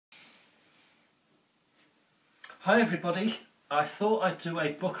Hi everybody, I thought I'd do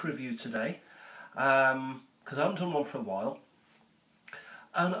a book review today because I haven't done one for a while,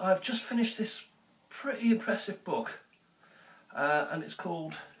 and I've just finished this pretty impressive book and it's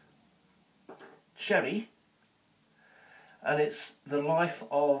called Cherry, and it's the life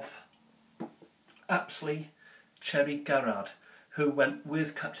of Apsley Cherry Garrard, who went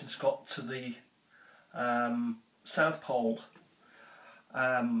with Captain Scott to the South Pole,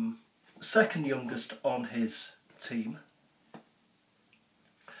 second youngest on his team,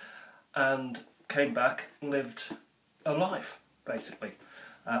 and came back and lived a life basically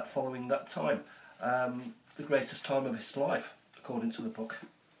following that time. The greatest time of his life, according to the book,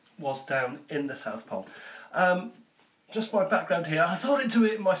 was down in the South Pole. Just my background here, I thought I'd do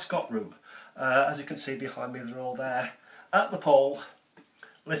it in my Scott room. As you can see behind me, they're all there at the pole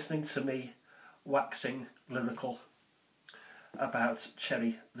listening to me waxing lyrical about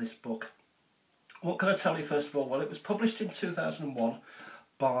Cherry, this book. What can I tell you first of all? Well, it was published in 2001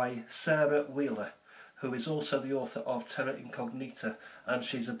 by Sara, who is also the author of Terra Incognita, and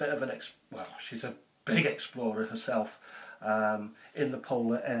she's a bit of an she's a big explorer herself in the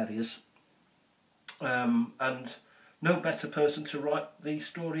polar areas, and no better person to write the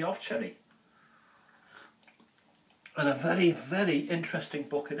story of Cherry. And a very, very interesting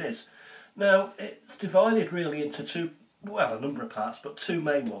book it is. Now, it's divided really into a number of parts, but two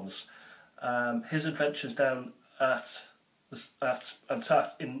main ones. His adventures down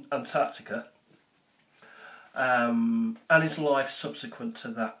in Antarctica, and his life subsequent to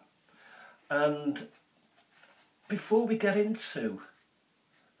that. And before we get into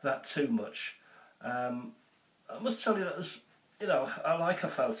that too much, I must tell you that I like a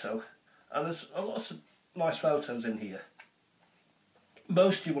photo, and there's lots of nice photos in here.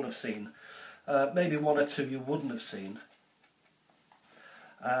 Most you will have seen, maybe one or two you wouldn't have seen.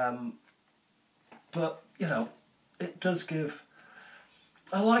 But it does give.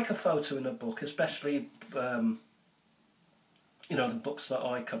 I like a photo in a book, especially the books that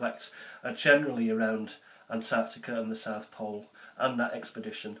I collect are generally around Antarctica and the South Pole and that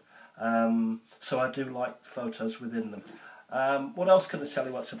expedition. So I do like photos within them. What else can I tell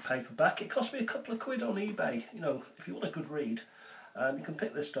you? What's a paperback? It cost me a couple of quid on eBay. If you want a good read, you can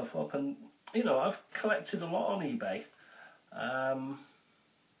pick this stuff up. And I've collected a lot on eBay.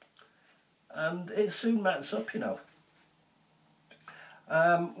 And it soon mounts up,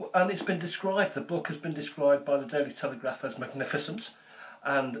 and it's been described, the book has been described by the Daily Telegraph as magnificent,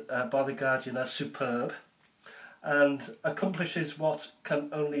 and by the Guardian as superb, and accomplishes what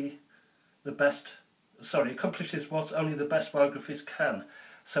only the best biographies can,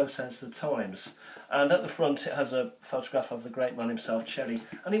 so says the Times. And at the front it has a photograph of the great man himself, Cherry,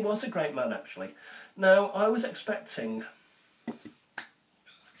 and he was a great man actually. Now, I was expecting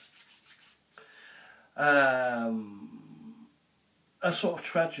a sort of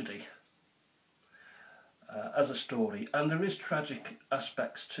tragedy as a story, and there is tragic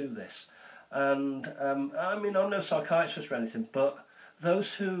aspects to this. And I'm no psychiatrist or anything, but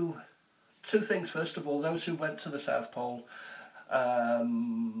two things. First of all, those who went to the South Pole, as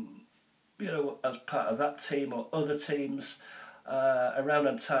part of that team or other teams around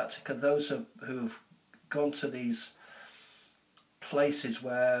Antarctica, those who've gone to these places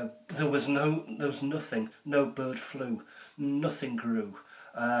where there was nothing, no bird flew, nothing grew,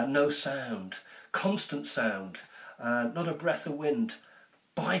 no sound, constant sound, not a breath of wind,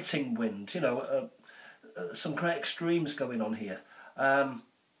 biting wind, some great extremes going on here.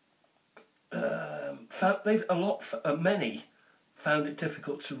 Many found it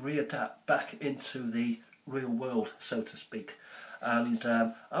difficult to readapt back into the real world, so to speak. And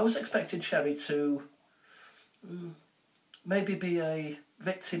I was expecting Cherry to maybe be a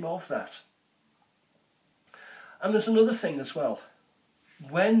victim of that. And there's another thing as well.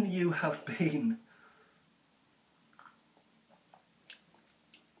 When you have been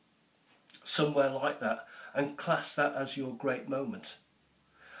somewhere like that and class that as your great moment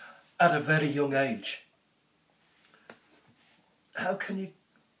at a very young age, how can you,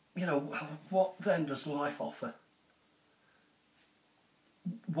 what then does life offer?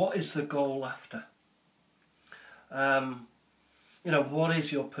 What is the goal after? What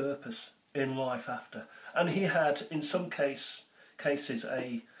is your purpose in life after? And he had, in some cases,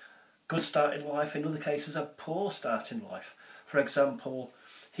 a good start in life, in other cases, a poor start in life. For example,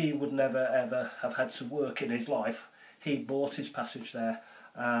 he would never ever have had to work in his life. He bought his passage there,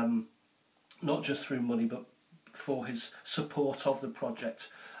 not just through money, but for his support of the project.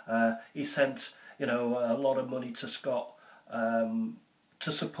 He sent, a lot of money to Scott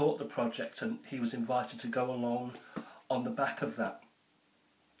to support the project, and he was invited to go along on the back of that.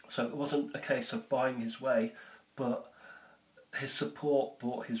 So it wasn't a case of buying his way, but his support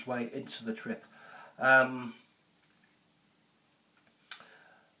brought his way into the trip. And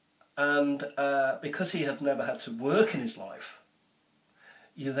because he had never had to work in his life,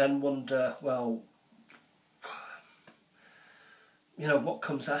 you then wonder, well, you know, what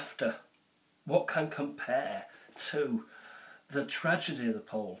comes after? What can compare to the tragedy of the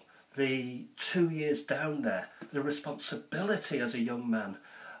pole, the 2 years down there, the responsibility as a young man,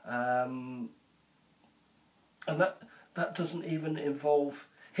 and that doesn't even involve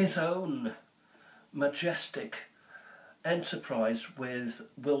his own majestic enterprise with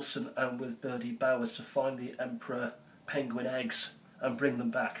Wilson and with Birdie Bowers to find the emperor penguin eggs and bring them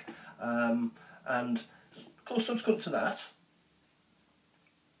back. And of course, subsequent to that,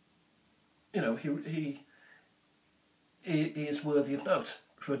 you know, he is worthy of note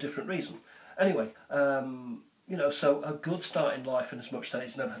for a different reason. Anyway, you know, so a good start in life in as much that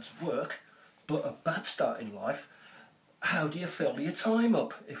he's never had to work, but a bad start in life, how do you fill your time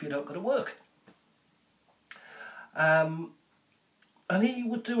up if you don't go to work? And he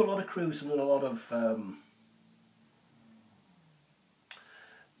would do a lot of cruising and a lot of,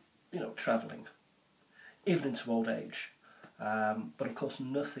 you know, travelling, even into old age. But of course,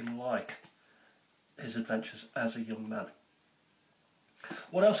 nothing like his adventures as a young man.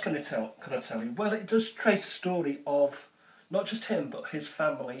 What else can I tell you? Well, it does trace the story of not just him, but his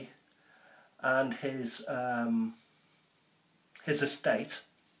family and his estate.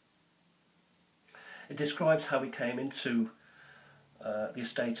 It describes how he came into the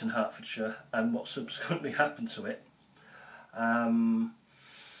estate in Hertfordshire and what subsequently happened to it.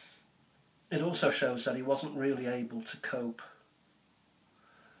 It also shows that he wasn't really able to cope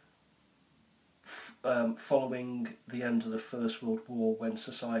following the end of the First World War, when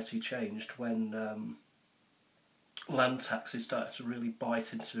society changed, when land taxes started to really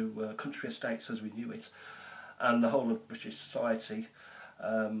bite into country estates as we knew it, and the whole of British society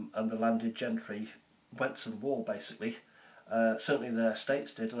and the landed gentry went to the wall, basically. Certainly their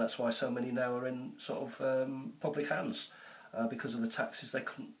estates did, and that's why so many now are in sort of public hands, because of the taxes. They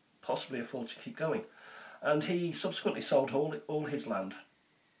couldn't possibly afford to keep going. And he subsequently sold all his land,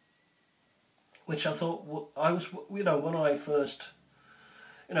 which I thought, I was, you know, when I first,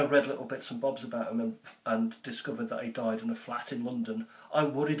 you know, read little bits and bobs about him and discovered that he died in a flat in London, I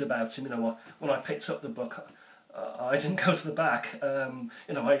worried about him. You know, when I picked up the book, I didn't go to the back. You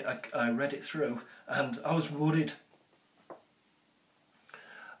know, I read it through, and I was worried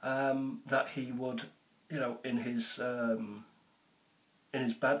that he would, you know, in his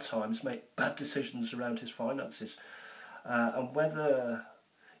bad times, make bad decisions around his finances, and whether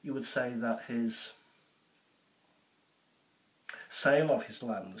you would say that his sale of his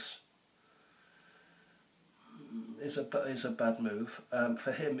lands is a bad move.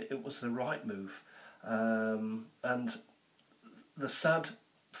 For him, it was the right move. And the sad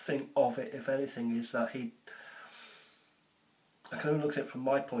thing of it, if anything, is that I can only look at it from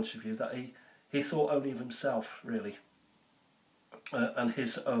my point of view, that he thought only of himself, really, and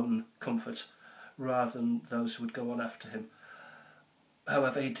his own comfort, rather than those who would go on after him.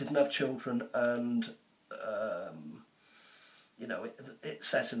 However, he didn't have children, and you know, it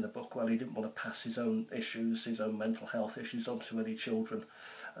says in the book, well, he didn't want to pass his own issues, his own mental health issues, onto any children.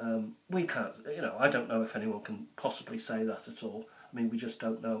 We can't, you know, I don't know if anyone can possibly say that at all. I mean, we just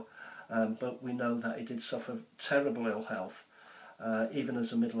don't know. But we know that he did suffer terrible ill health, even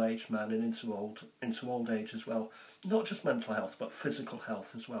as a middle-aged man and into old age as well. Not just mental health, but physical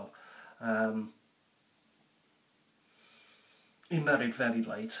health as well. He married very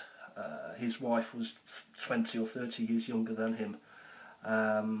late. His wife was 20 or 30 years younger than him.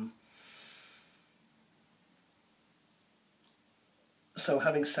 So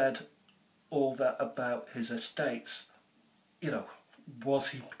having said all that about his estates, you know, was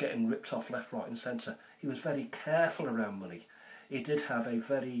he getting ripped off left, right and centre? He was very careful around money. He did have a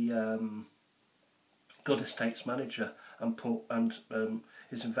very good estates manager, and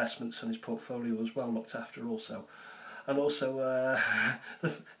his investments and his portfolio was well looked after also. And also,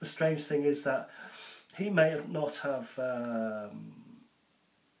 the strange thing is that he may have not have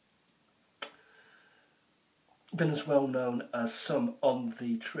been as well known as some on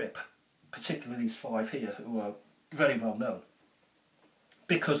the trip, particularly these five here, who are very well known,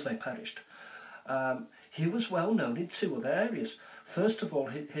 because they perished. He was well known in two other areas. First of all,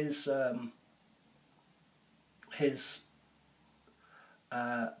 his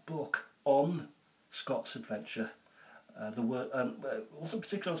book on Scott's adventure. It wasn't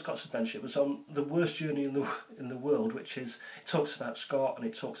particularly on Scott's adventure. It was on the worst journey in the world, which is, it talks about Scott, and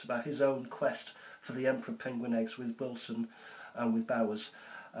it talks about his own quest for the emperor penguin eggs with Wilson and with Bowers.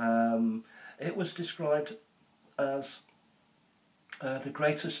 It was described as the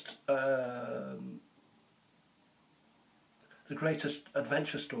greatest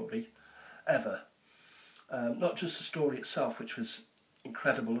adventure story ever. Not just the story itself, which was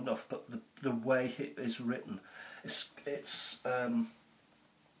incredible enough, but the way it is written. It's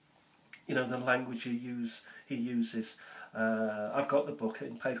you know, the language he uses. I've got the book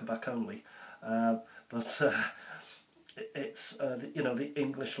in paperback only, but it's you know, the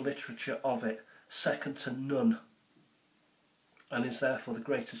English literature of it, second to none, and is therefore the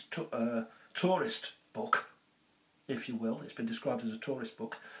greatest tourist book, if you will. It's been described as a tourist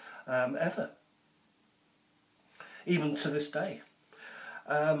book ever, even to this day.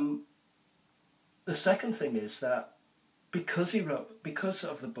 The second thing is that because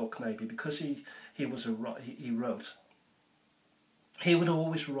of the book, maybe because he wrote, he would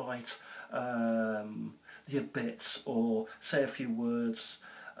always write the bits or say a few words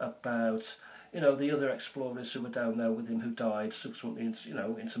about, you know, the other explorers who were down there with him who died subsequently into, you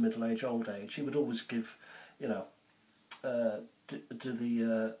know, into middle age, old age. He would always give, you know, do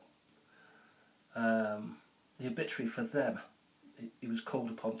the obituary for them. He was called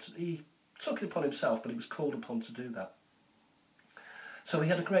upon to, he took it upon himself, but he was called upon to do that. So he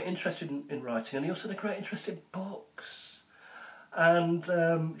had a great interest in writing, and he also had a great interest in books, and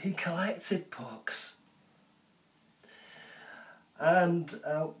he collected books. And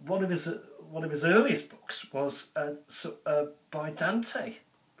one of his earliest books was by Dante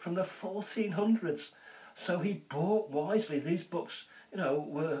from the 1400s. So he bought wisely. These books, you know,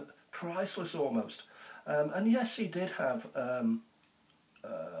 were priceless almost. And yes, he did have a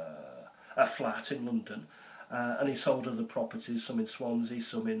flat in London, and he sold other properties, some in Swansea,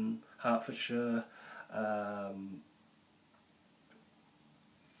 some in Hertfordshire.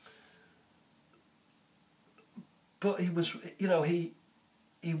 But he was, you know, he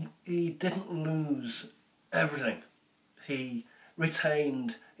didn't lose everything. He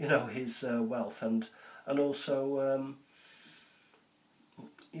retained, you know, his wealth and also,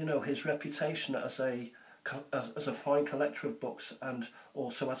 you know, his reputation as a fine collector of books and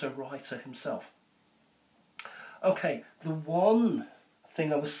also as a writer himself. Okay, the one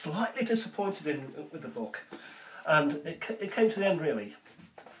thing I was slightly disappointed in with the book, and it came to the end really,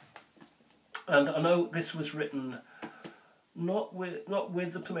 and I know this was written not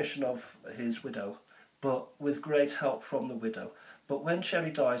with the permission of his widow, but with great help from the widow. But when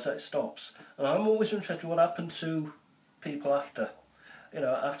Cherry dies, that stops, and I'm always interested in what happened to people after. You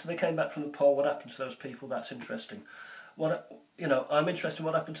know, after they came back from the pole, what happened to those people? That's interesting. You know, I'm interested in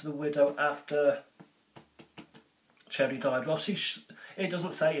what happened to the widow after Cherry died. Well, it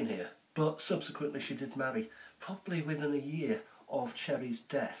doesn't say in here, but subsequently she did marry, probably within a year of Cherry's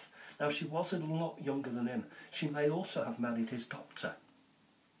death. Now, she was a lot younger than him. She may also have married his doctor,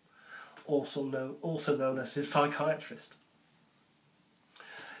 also known as his psychiatrist.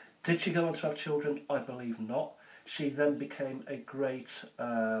 Did she go on to have children? I believe not. She then became a great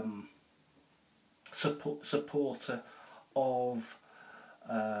supporter of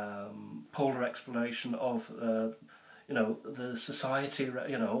polar exploration, of you know, the society,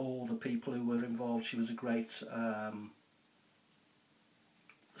 you know, all the people who were involved. She was a great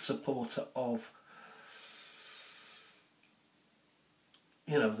supporter of,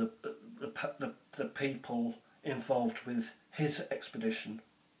 you know, the people involved with his expedition,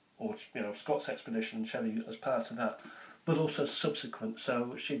 or, you know, Scott's expedition, Shelley as part of that, but also subsequent.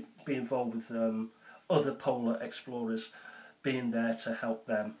 So she'd be involved with other polar explorers, being there to help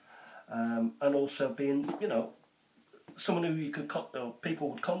them, and also being, you know, someone who you could people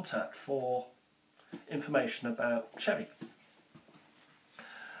would contact for information about Cherry.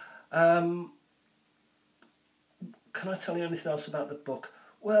 Can I tell you anything else about the book?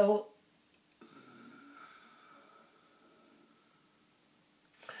 Well,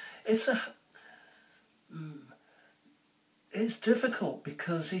 it's difficult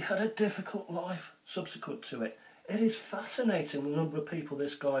because he had a difficult life subsequent to it. It is fascinating the number of people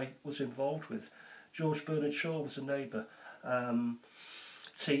this guy was involved with. George Bernard Shaw was a neighbour.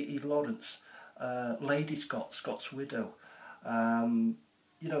 T.E. Lawrence, Lady Scott, Scott's widow.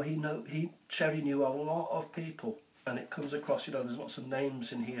 You know, Cherry knew a lot of people, and it comes across, you know, there's lots of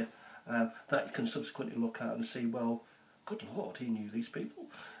names in here that you can subsequently look at and see, well, good Lord, he knew these people.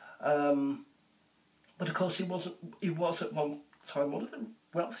 But of course he was at one time one of the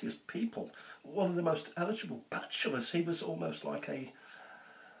wealthiest people, one of the most eligible bachelors. He was almost like a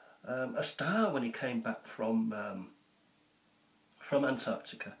star when he came back from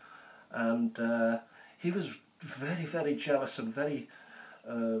Antarctica, and he was very, very jealous and very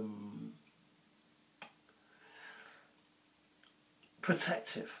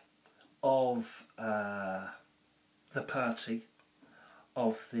protective of the party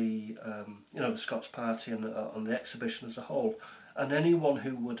of the the Scots party and on the exhibition as a whole, and anyone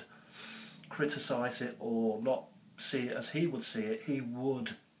who would criticise it or not see it as he would see it, he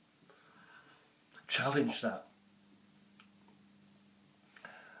would challenge that.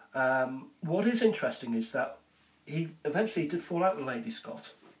 What is interesting is that he eventually did fall out with Lady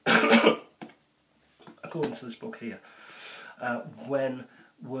Scott, according to this book here, when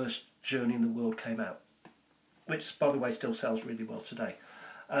Worst Journey in the World came out, which, by the way, still sells really well today.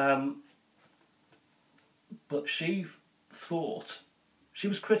 But she thought, she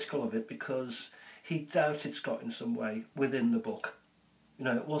was critical of it because he doubted Scott in some way within the book. You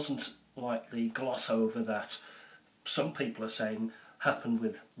know, it wasn't like the gloss over that some people are saying happened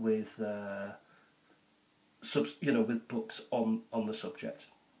with books on the subject.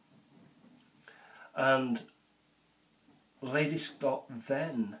 And Lady Scott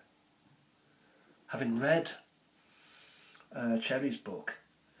then, having read Cherry's book,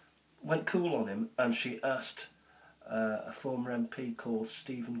 went cool on him, and she asked a former MP called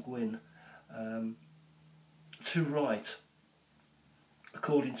Stephen Gwynn to write,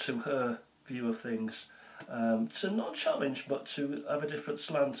 according to her view of things, to not challenge but to have a different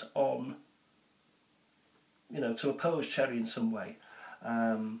slant on, to oppose Cherry in some way.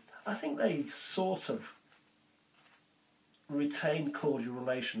 I think they sort of retained cordial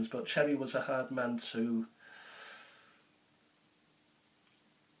relations, but Cherry was a hard man to...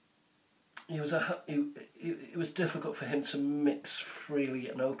 It was difficult for him to mix freely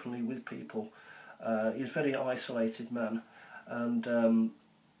and openly with people. He's a very isolated man, and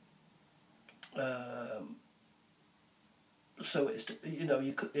so it's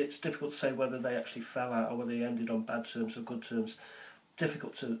difficult to say whether they actually fell out or whether they ended on bad terms or good terms.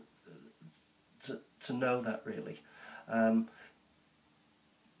 Difficult to know that really,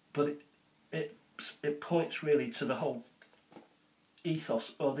 but it points really to the whole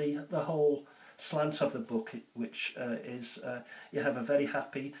ethos, or the whole slant of the book, which is you have a very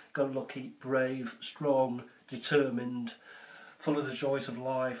happy, go-lucky, brave, strong, determined, full of the joys of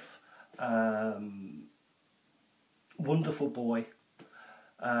life, wonderful boy,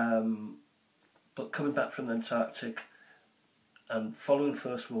 but coming back from the Antarctic and following the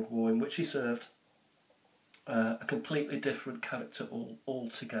First World War, in which he served, a completely different character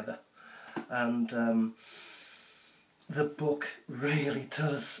altogether. And the book really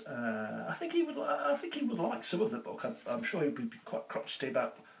does. I think he would like some of the book. I'm sure he would be quite crotchety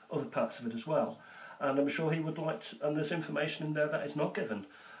about other parts of it as well. And I'm sure he would like to, and there's information in there that is not given.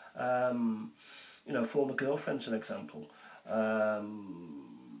 Former girlfriend's an example. A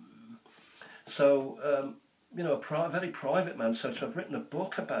very private man. So to have written a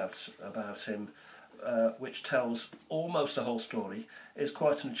book about him, which tells almost the whole story, is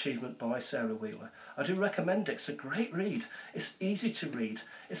quite an achievement by Sarah Wheeler. I do recommend it. It's a great read. It's easy to read.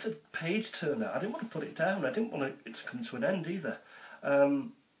 It's a page turner. I didn't want to put it down. I didn't want it to come to an end either.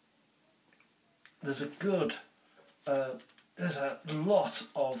 There's a lot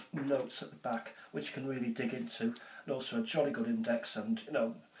of notes at the back which you can really dig into, and also a jolly good index, and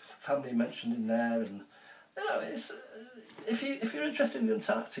family mentioned in there, and it's if you're interested in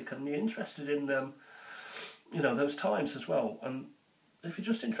Antarctica and you're interested in those times as well, and if you're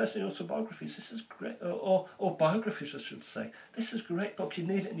just interested in autobiographies, this is great, or biographies I should say, this is a great book. You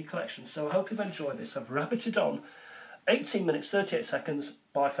need it in your collection. So I hope you've enjoyed this. I've rabbited on 18 minutes 38 seconds.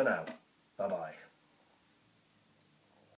 Bye for now. Bye bye.